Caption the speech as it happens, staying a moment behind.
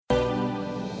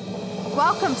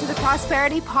Welcome to the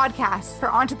Prosperity Podcast for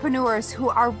entrepreneurs who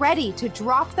are ready to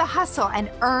drop the hustle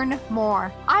and earn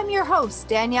more. I'm your host,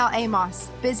 Danielle Amos,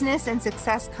 business and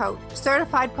success coach,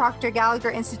 certified Proctor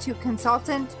Gallagher Institute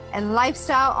consultant, and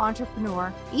lifestyle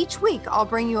entrepreneur. Each week, I'll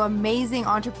bring you amazing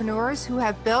entrepreneurs who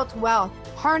have built wealth,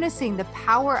 harnessing the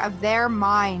power of their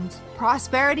mind.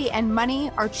 Prosperity and money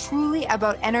are truly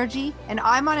about energy, and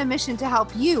I'm on a mission to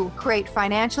help you create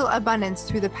financial abundance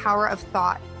through the power of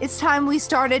thought. It's time we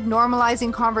started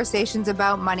normalizing conversations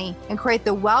about money and create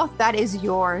the wealth that is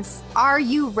yours. Are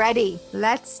you ready?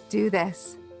 Let's do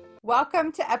this.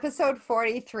 Welcome to episode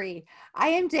 43. I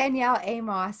am Danielle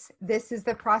Amos. This is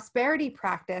the Prosperity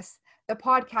Practice, the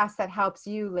podcast that helps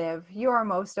you live your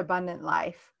most abundant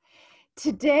life.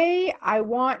 Today, I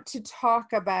want to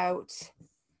talk about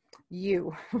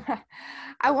you.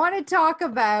 I want to talk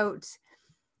about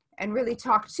and really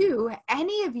talk to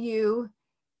any of you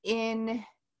in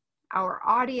our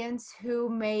audience who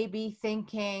may be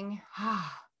thinking,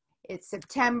 it's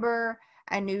September,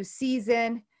 a new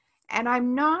season, and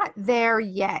I'm not there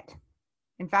yet.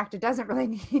 In fact, it doesn't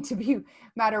really need to be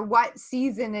matter what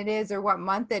season it is or what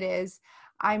month it is.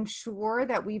 I'm sure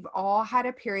that we've all had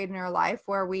a period in our life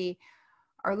where we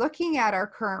are looking at our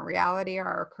current reality or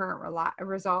our current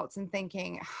results and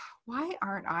thinking, why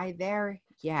aren't I there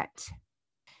yet?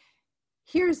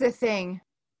 Here's the thing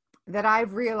that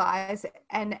I've realized,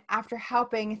 and after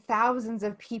helping thousands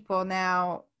of people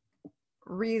now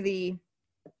really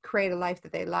create a life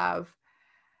that they love,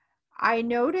 I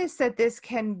notice that this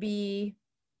can be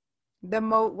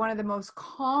one of the most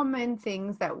common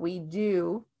things that we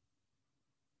do,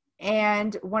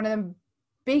 and one of the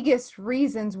biggest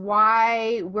reasons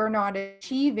why we're not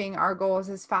achieving our goals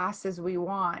as fast as we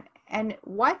want. And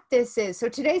what this is, so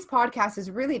today's podcast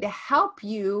is really to help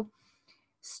you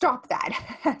stop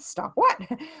that. Stop what?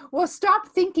 Well, stop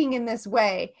thinking in this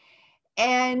way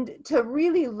and to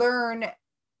really learn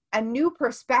a new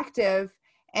perspective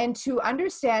and to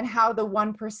understand how the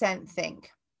 1%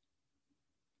 think.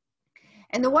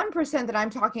 And the 1% that I'm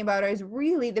talking about is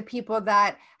really the people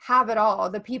that have it all,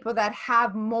 the people that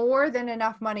have more than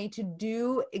enough money to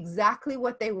do exactly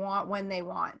what they want when they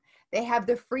want. They have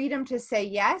the freedom to say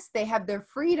yes. They have the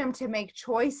freedom to make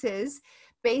choices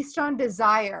based on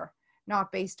desire,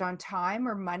 not based on time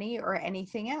or money or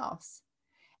anything else.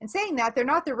 And saying that, they're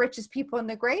not the richest people in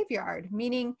the graveyard,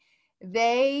 meaning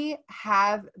they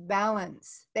have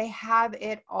balance. They have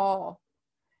it all.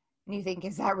 And you think,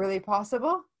 is that really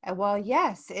possible? Well,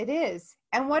 yes, it is.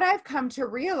 And what I've come to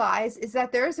realize is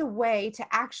that there's a way to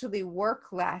actually work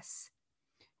less,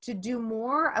 to do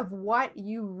more of what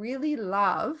you really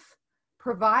love,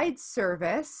 provide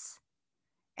service,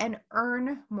 and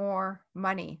earn more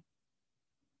money.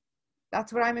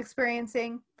 That's what I'm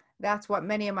experiencing. That's what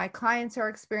many of my clients are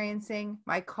experiencing,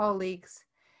 my colleagues,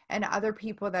 and other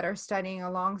people that are studying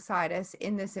alongside us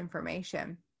in this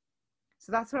information.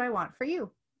 So that's what I want for you.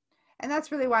 And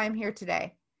that's really why I'm here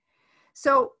today.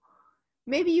 So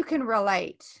maybe you can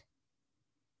relate.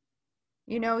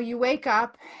 You know, you wake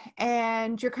up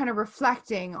and you're kind of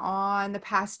reflecting on the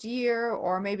past year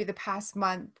or maybe the past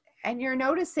month, and you're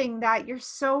noticing that you're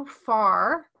so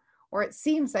far, or it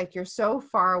seems like you're so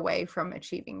far away from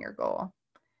achieving your goal.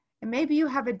 And maybe you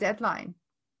have a deadline.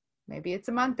 Maybe it's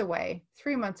a month away,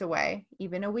 3 months away,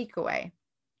 even a week away.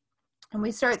 And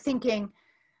we start thinking,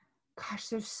 gosh,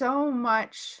 there's so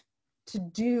much to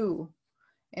do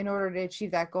in order to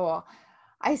achieve that goal.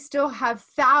 I still have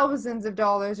thousands of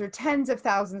dollars or tens of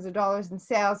thousands of dollars in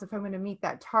sales if I'm going to meet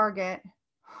that target.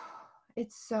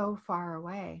 It's so far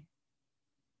away.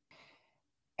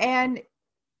 And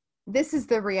this is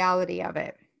the reality of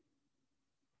it.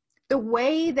 The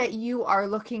way that you are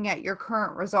looking at your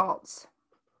current results,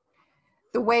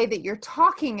 the way that you're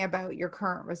talking about your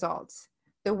current results,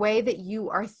 the way that you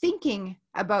are thinking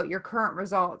about your current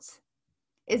results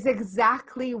is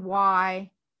exactly why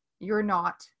you're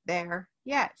not there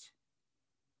yet.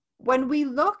 When we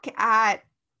look at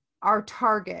our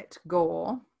target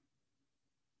goal,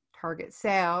 target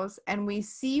sales, and we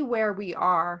see where we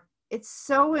are, it's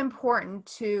so important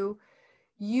to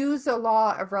use the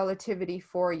law of relativity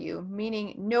for you,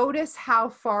 meaning notice how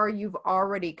far you've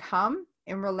already come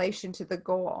in relation to the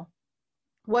goal.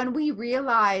 When we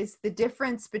realize the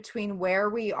difference between where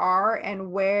we are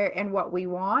and what we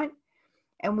want,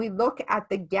 and we look at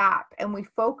the gap and we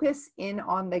focus in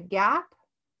on the gap,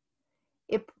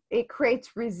 it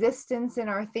creates resistance in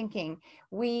our thinking.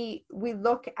 We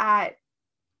look at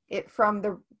it from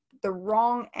the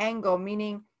wrong angle,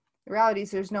 meaning the reality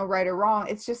is there's no right or wrong.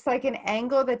 It's just like an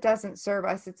angle that doesn't serve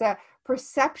us. It's a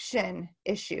perception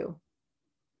issue.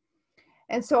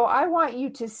 And so I want you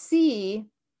to see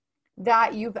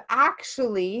that you've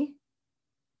actually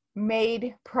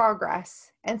made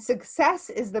progress. And success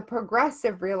is the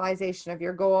progressive realization of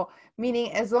your goal,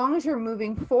 meaning as long as you're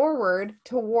moving forward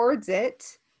towards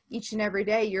it each and every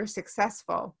day, you're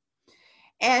successful.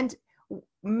 And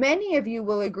many of you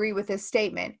will agree with this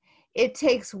statement. It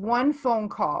takes one phone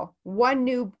call, one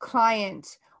new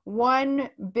client, one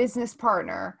business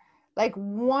partner, like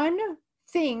one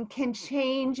thing can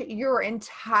change your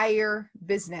entire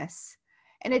business.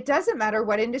 And it doesn't matter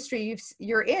what industry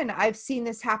you're in. I've seen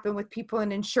this happen with people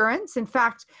in insurance. In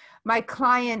fact, my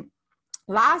client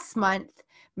last month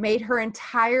made her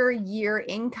entire year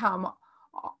income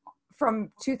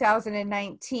from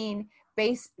 2019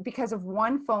 because of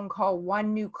one phone call,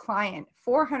 one new client,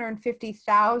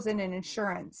 $450,000 in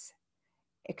insurance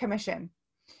commission.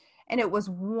 And it was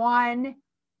one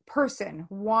person,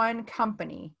 one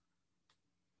company.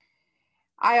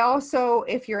 I also,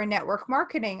 if you're in network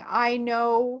marketing, I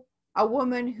know a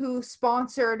woman who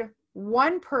sponsored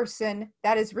one person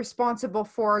that is responsible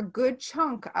for a good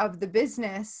chunk of the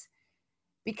business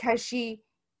because she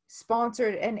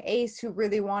sponsored an ace who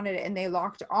really wanted it, and they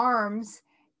locked arms.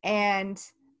 And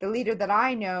the leader that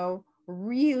I know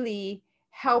really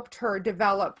helped her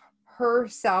develop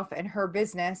herself and her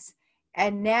business.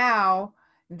 And now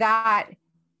that,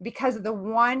 because of the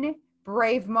one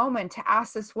brave moment to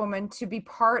ask this woman to be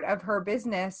part of her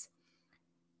business,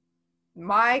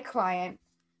 my client,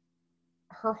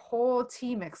 her whole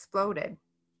team exploded.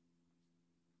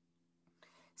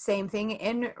 Same thing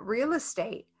in real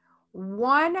estate.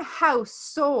 One house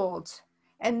sold,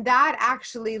 and that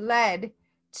actually led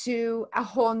to a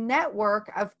whole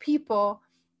network of people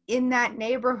in that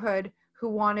neighborhood who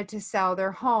wanted to sell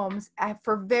their homes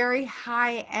for very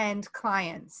high-end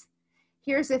clients.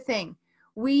 Here's the thing.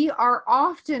 We are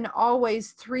often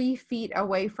always 3 feet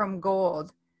away from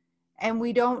gold, and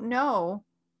we don't know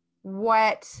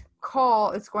what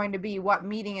call it's going to be, what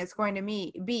meeting it's going to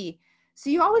be. So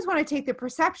you always want to take the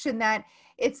perception that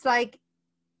it's like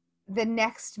the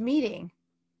next meeting,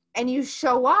 and you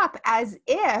show up as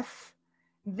if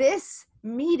this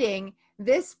meeting,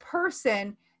 this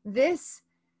person, this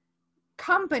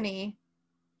company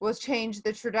will change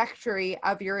the trajectory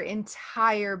of your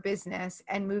entire business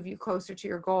and move you closer to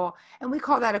your goal. And we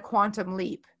call that a quantum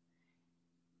leap.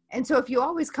 And so if you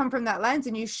always come from that lens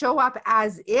and you show up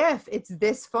as if it's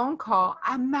this phone call,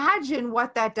 imagine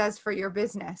what that does for your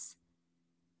business.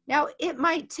 Now, it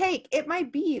might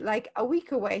be like a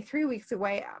week away, 3 weeks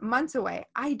away, months away.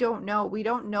 I don't know. We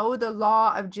don't know the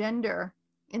law of gender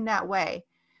in that way.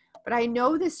 But I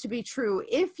know this to be true.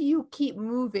 If you keep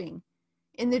moving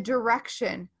in the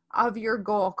direction of your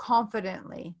goal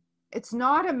confidently, it's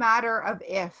not a matter of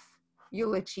if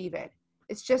you'll achieve it.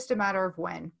 It's just a matter of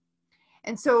when.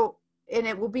 And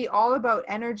it will be all about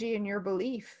energy and your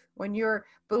belief. When your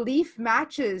belief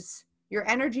matches, your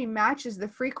energy matches the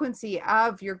frequency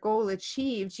of your goal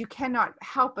achieved, you cannot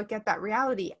help but get that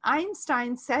reality.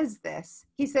 Einstein says this.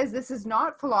 He says this is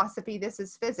not philosophy, this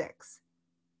is physics.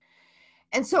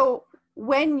 And so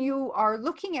when you are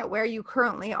looking at where you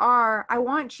currently are, I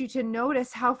want you to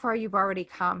notice how far you've already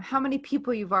come, how many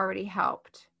people you've already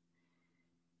helped,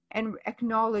 and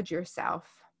acknowledge yourself.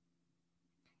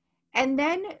 And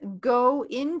then go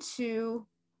into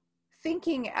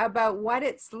thinking about what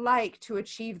it's like to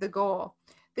achieve the goal.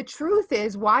 The truth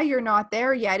is, why you're not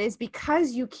there yet is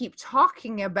because you keep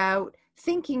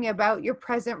thinking about your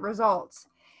present results.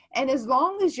 And as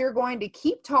long as you're going to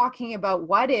keep talking about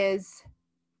what is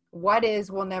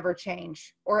will never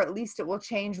change, or at least it will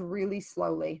change really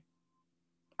slowly.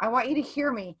 I want you to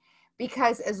hear me,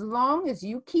 because as long as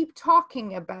you keep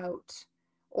talking about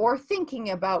or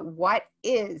thinking about what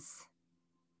is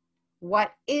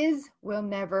will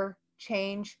never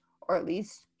change, or at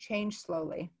least change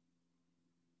slowly.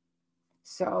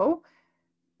 So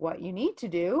what you need to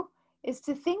do is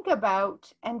to think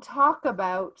about and talk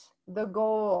about the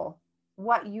goal,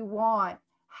 what you want,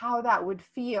 how that would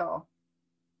feel.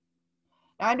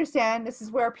 Now, I understand this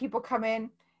is where people come in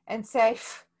and say,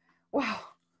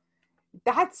 well,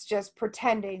 that's just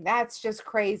pretending. That's just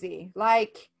crazy.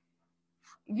 Like,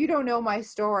 you don't know my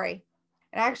story.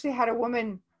 And I actually had a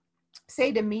woman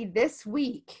say to me this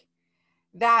week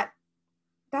that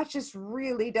just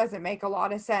really doesn't make a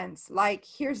lot of sense. Like,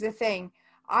 here's the thing.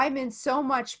 I'm in so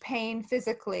much pain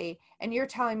physically, and you're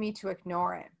telling me to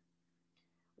ignore it.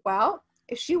 Well,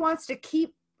 if she wants to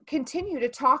continue to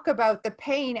talk about the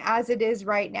pain as it is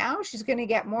right now, she's going to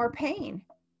get more pain.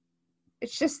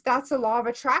 It's just, that's a law of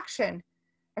attraction.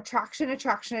 Attraction,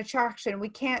 attraction, attraction. We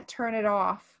can't turn it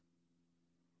off.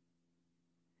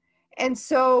 And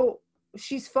so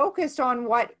she's focused on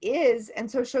what is, and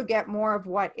so she'll get more of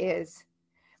what is.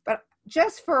 But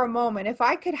just for a moment, if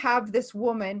I could have this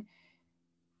woman,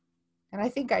 and I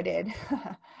think I did,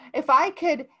 if I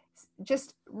could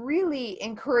just really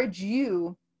encourage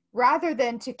you, rather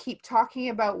than to keep talking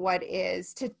about what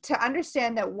is, to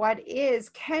understand that what is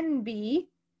can be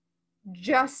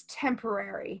just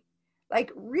temporary.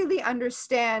 Like really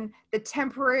understand the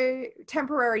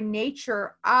temporary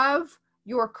nature of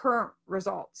your current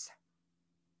results.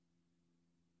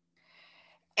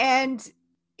 And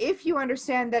if you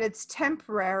understand that it's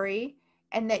temporary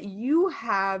and that you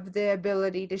have the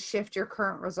ability to shift your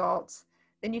current results,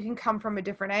 then you can come from a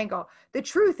different angle. The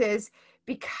truth is,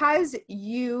 because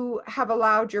you have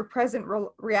allowed your present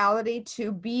reality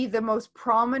to be the most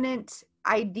prominent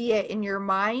idea in your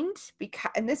mind,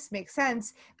 because, and this makes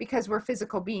sense because we're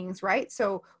physical beings, right?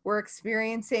 So we're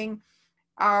experiencing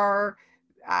our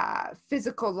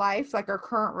physical life, like our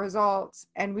current results,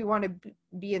 and we want to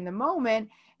be in the moment.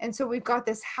 And so we've got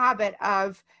this habit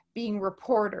of being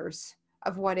reporters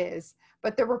of what is,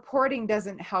 but the reporting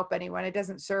doesn't help anyone. It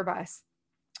doesn't serve us.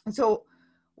 And so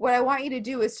what I want you to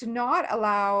do is to not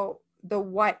allow the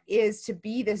what is to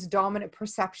be this dominant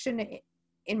perception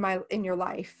in your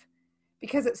life,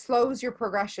 because it slows your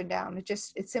progression down.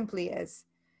 It simply is.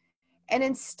 And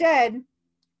instead,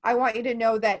 I want you to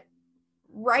know that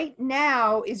right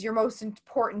now is your most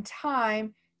important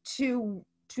time to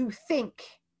think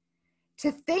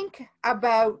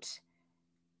about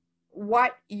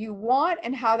what you want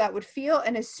and how that would feel.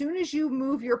 And as soon as you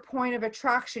move your point of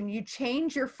attraction, you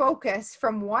change your focus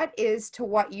from what is to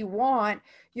what you want,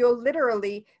 you'll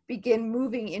literally begin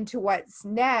moving into what's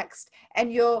next,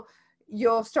 and you'll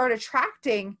start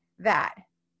attracting that.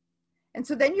 And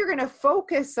so then you're going to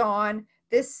focus on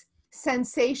this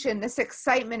sensation, this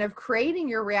excitement of creating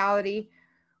your reality,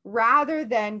 rather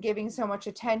than giving so much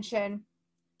attention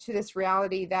to this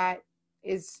reality that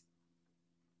is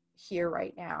here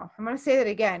right now. I'm going to say that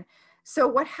again. So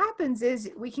what happens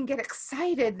is we can get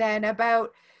excited then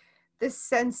about this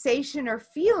sensation or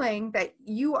feeling that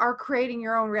you are creating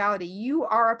your own reality. You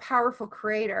are a powerful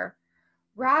creator,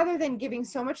 rather than giving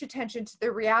so much attention to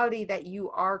the reality that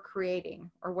you are creating,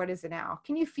 or what is it now.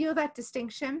 Can you feel that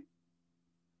distinction?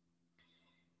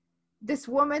 This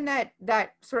woman that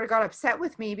sort of got upset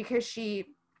with me because she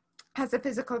has a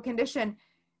physical condition,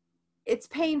 it's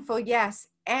painful, yes,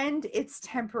 and it's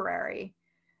temporary.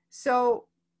 So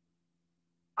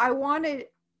I wanted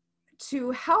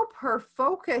to help her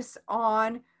focus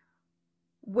on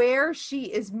where she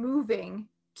is moving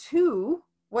to,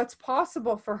 what's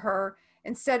possible for her,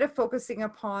 instead of focusing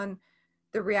upon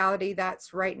the reality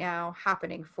that's right now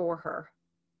happening for her.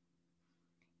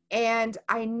 And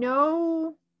I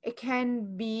know it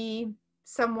can be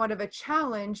somewhat of a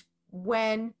challenge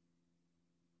when,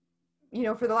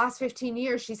 for the last 15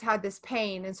 years, she's had this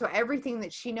pain. And so everything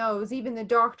that she knows, even the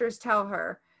doctors tell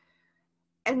her.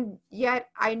 And yet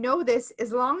I know this,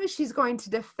 as long as she's going to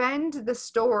defend the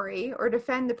story or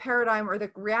defend the paradigm or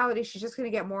the reality, she's just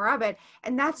going to get more of it.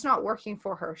 And that's not working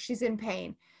for her. She's in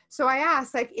pain. So I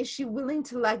asked, is she willing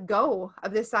to let go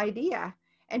of this idea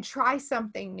and try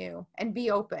something new and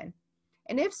be open?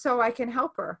 And if so, I can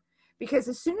help her, because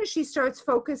as soon as she starts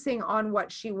focusing on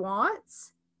what she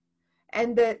wants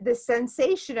and the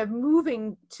sensation of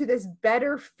moving to this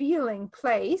better feeling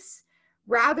place,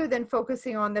 rather than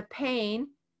focusing on the pain,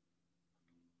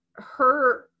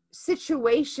 her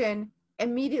situation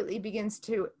immediately begins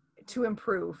to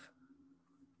improve.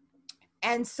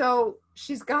 And so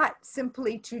she's got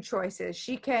simply two choices.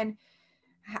 She can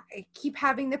keep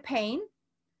having the pain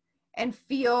and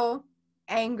feel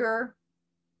anger,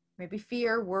 maybe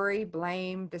fear, worry,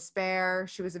 blame, despair.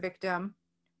 She was a victim.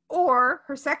 Or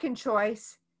her second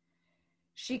choice,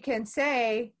 she can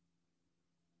say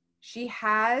she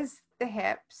has the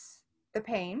hips, the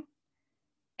pain,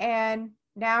 and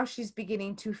now she's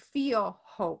beginning to feel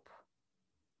hope.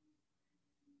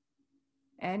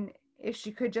 And if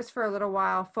she could just for a little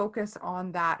while focus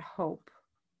on that hope,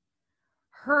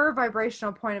 her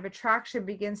vibrational point of attraction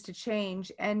begins to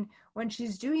change. And when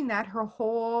she's doing that, her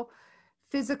whole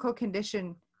physical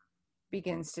condition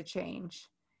begins to change.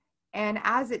 And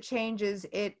as it changes,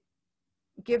 it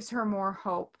gives her more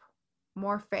hope,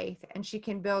 more faith, and she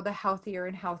can build a healthier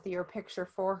and healthier picture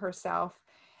for herself.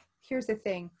 Here's the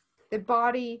thing. The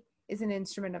body is an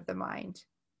instrument of the mind.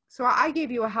 So I gave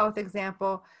you a health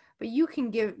example, but you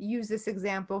can use this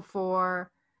example for,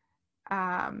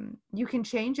 you can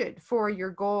change it for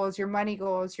your goals, your money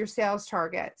goals, your sales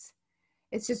targets.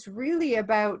 It's just really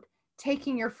about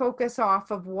taking your focus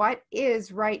off of what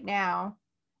is right now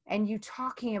and you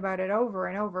talking about it over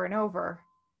and over and over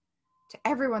to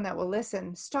everyone that will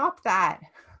listen, stop that.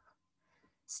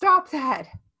 It's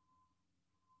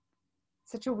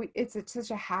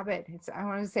such a habit. I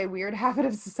want to say weird habit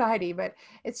of society, but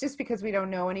it's just because we don't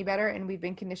know any better and we've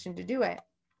been conditioned to do it.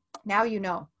 Now you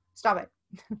know, stop it.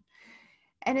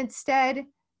 And instead,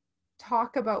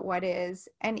 talk about what is.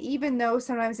 And even though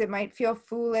sometimes it might feel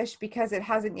foolish because it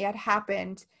hasn't yet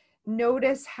happened,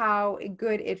 notice how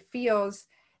good it feels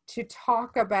to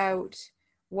talk about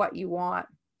what you want.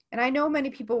 And I know many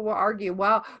people will argue,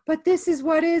 well, but this is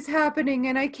what is happening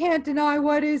and I can't deny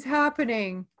what is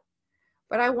happening.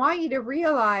 But I want you to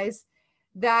realize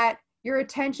that your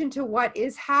attention to what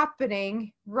is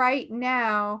happening right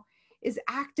now is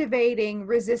activating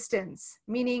resistance,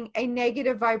 meaning a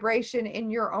negative vibration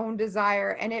in your own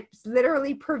desire, and it's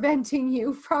literally preventing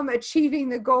you from achieving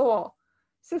the goal.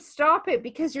 So stop it,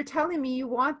 because you're telling me you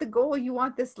want the goal, you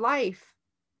want this life.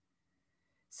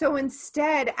 So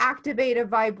instead, activate a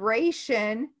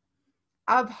vibration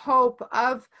of hope,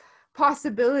 of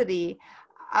possibility,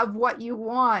 of what you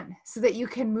want, so that you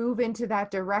can move into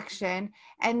that direction,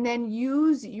 and then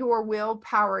use your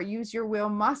willpower, use your will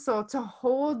muscle to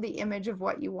hold the image of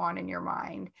what you want in your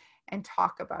mind and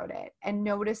talk about it and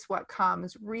notice what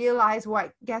comes. Realize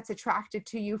what gets attracted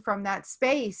to you from that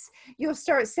space. You'll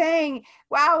start saying,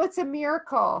 wow, it's a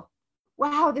miracle.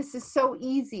 Wow, this is so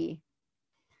easy.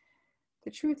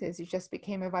 The truth is, you just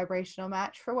became a vibrational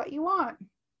match for what you want,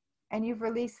 and you've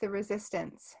released the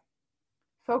resistance.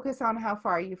 Focus on how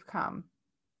far you've come.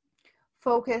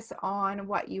 Focus on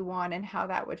what you want and how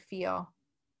that would feel.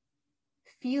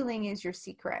 Feeling is your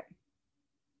secret.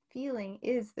 Feeling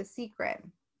is the secret.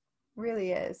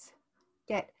 Really is.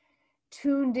 Get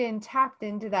tuned in, tapped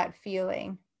into that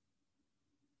feeling.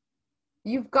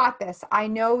 You've got this. I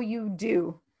know you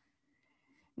do.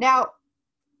 Now,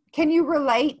 can you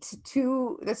relate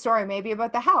to the story maybe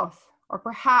about the health? Or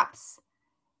perhaps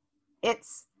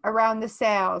it's around the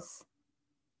sales.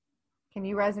 Can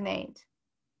you resonate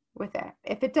with it?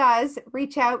 If it does,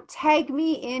 reach out, tag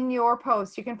me in your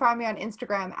post. You can find me on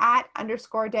Instagram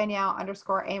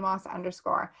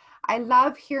 @_Danielle_Amos_. I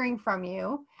love hearing from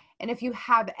you. And if you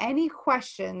have any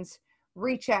questions,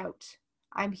 reach out.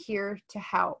 I'm here to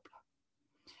help.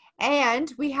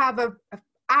 And we have a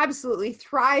absolutely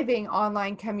thriving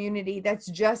online community that's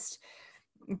just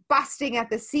busting at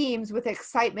the seams with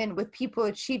excitement, with people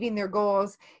achieving their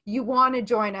goals. You want to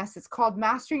join us. It's called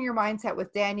Mastering Your Mindset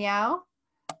with Danielle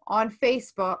on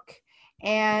Facebook.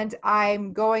 And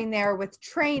I'm going there with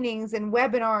trainings and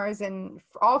webinars and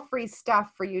all free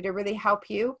stuff for you to really help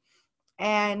you.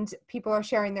 And people are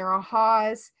sharing their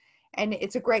ahas. And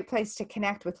it's a great place to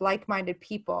connect with like-minded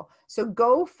people. So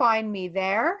go find me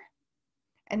there.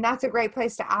 And that's a great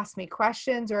place to ask me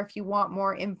questions, or if you want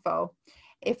more info.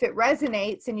 If it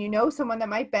resonates and you know someone that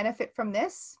might benefit from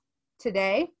this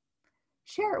today,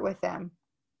 share it with them.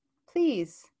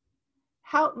 Please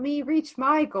help me reach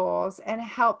my goals and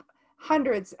help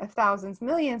hundreds of thousands,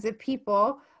 millions of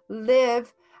people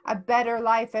live a better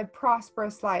life, a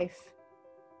prosperous life.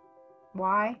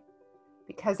 Why?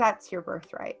 Because that's your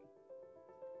birthright.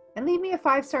 And leave me a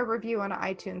 5-star review on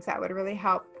iTunes. That would really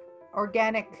help.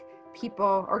 Organically,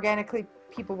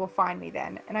 people will find me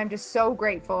then. And I'm just so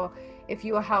grateful if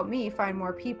you will help me find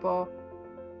more people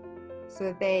so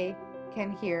that they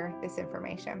can hear this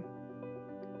information.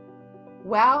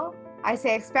 Well, I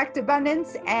say expect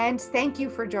abundance, and thank you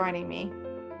for joining me.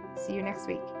 See you next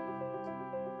week.